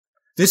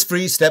This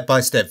free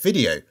step-by-step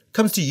video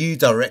comes to you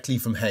directly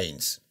from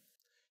Haynes.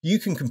 You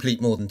can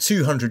complete more than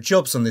 200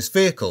 jobs on this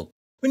vehicle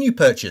when you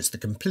purchase the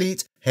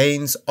complete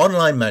Haynes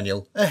online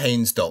manual at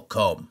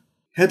haynes.com.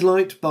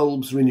 Headlight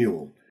bulbs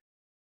renewal.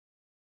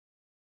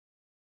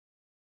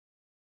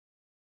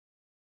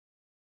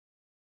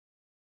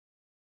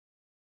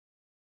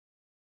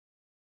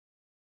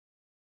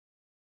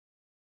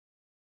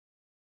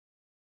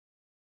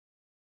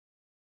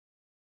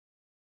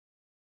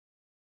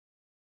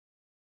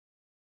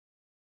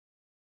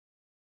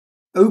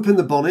 Open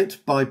the bonnet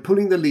by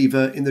pulling the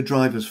lever in the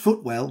driver's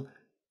footwell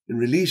and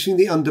releasing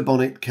the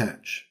underbonnet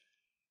catch.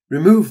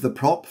 Remove the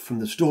prop from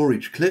the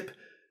storage clip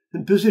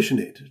and position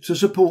it to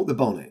support the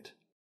bonnet.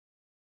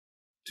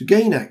 To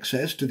gain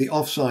access to the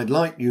offside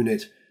light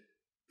unit,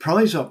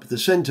 prise up the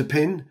centre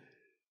pin,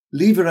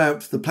 lever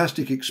out the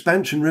plastic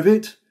expansion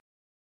rivet,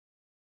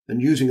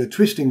 and using a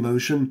twisting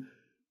motion,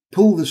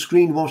 pull the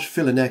screen wash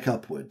filler neck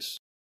upwards.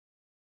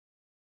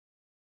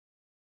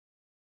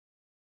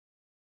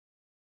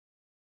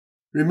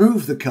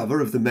 Remove the cover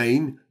of the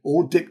main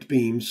or dipped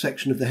beams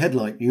section of the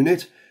headlight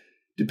unit,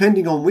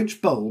 depending on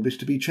which bulb is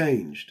to be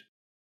changed.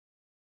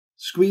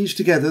 Squeeze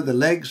together the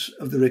legs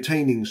of the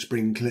retaining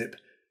spring clip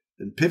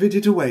and pivot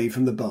it away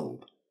from the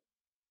bulb.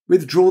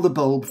 Withdraw the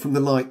bulb from the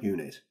light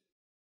unit.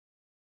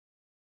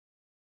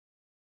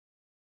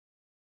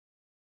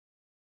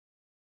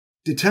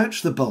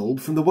 Detach the bulb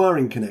from the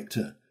wiring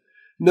connector.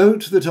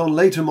 Note that on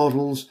later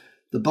models,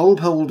 the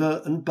bulb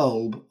holder and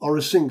bulb are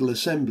a single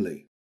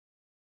assembly.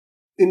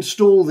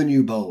 Install the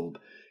new bulb,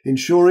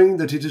 ensuring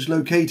that it is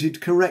located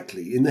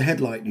correctly in the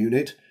headlight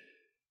unit,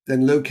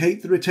 then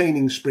locate the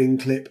retaining spring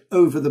clip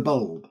over the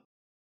bulb.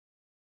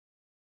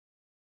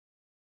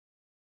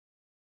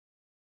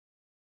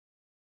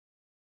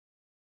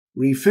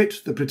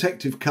 Refit the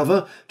protective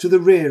cover to the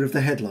rear of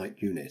the headlight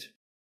unit.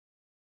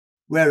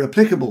 Where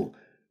applicable,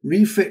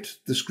 refit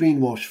the screen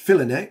wash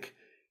filler neck,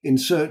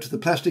 insert the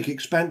plastic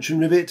expansion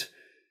rivet,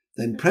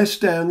 then press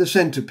down the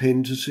centre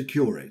pin to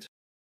secure it.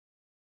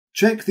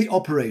 Check the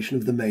operation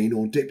of the main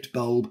or dipped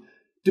bulb,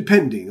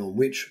 depending on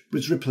which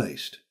was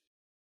replaced.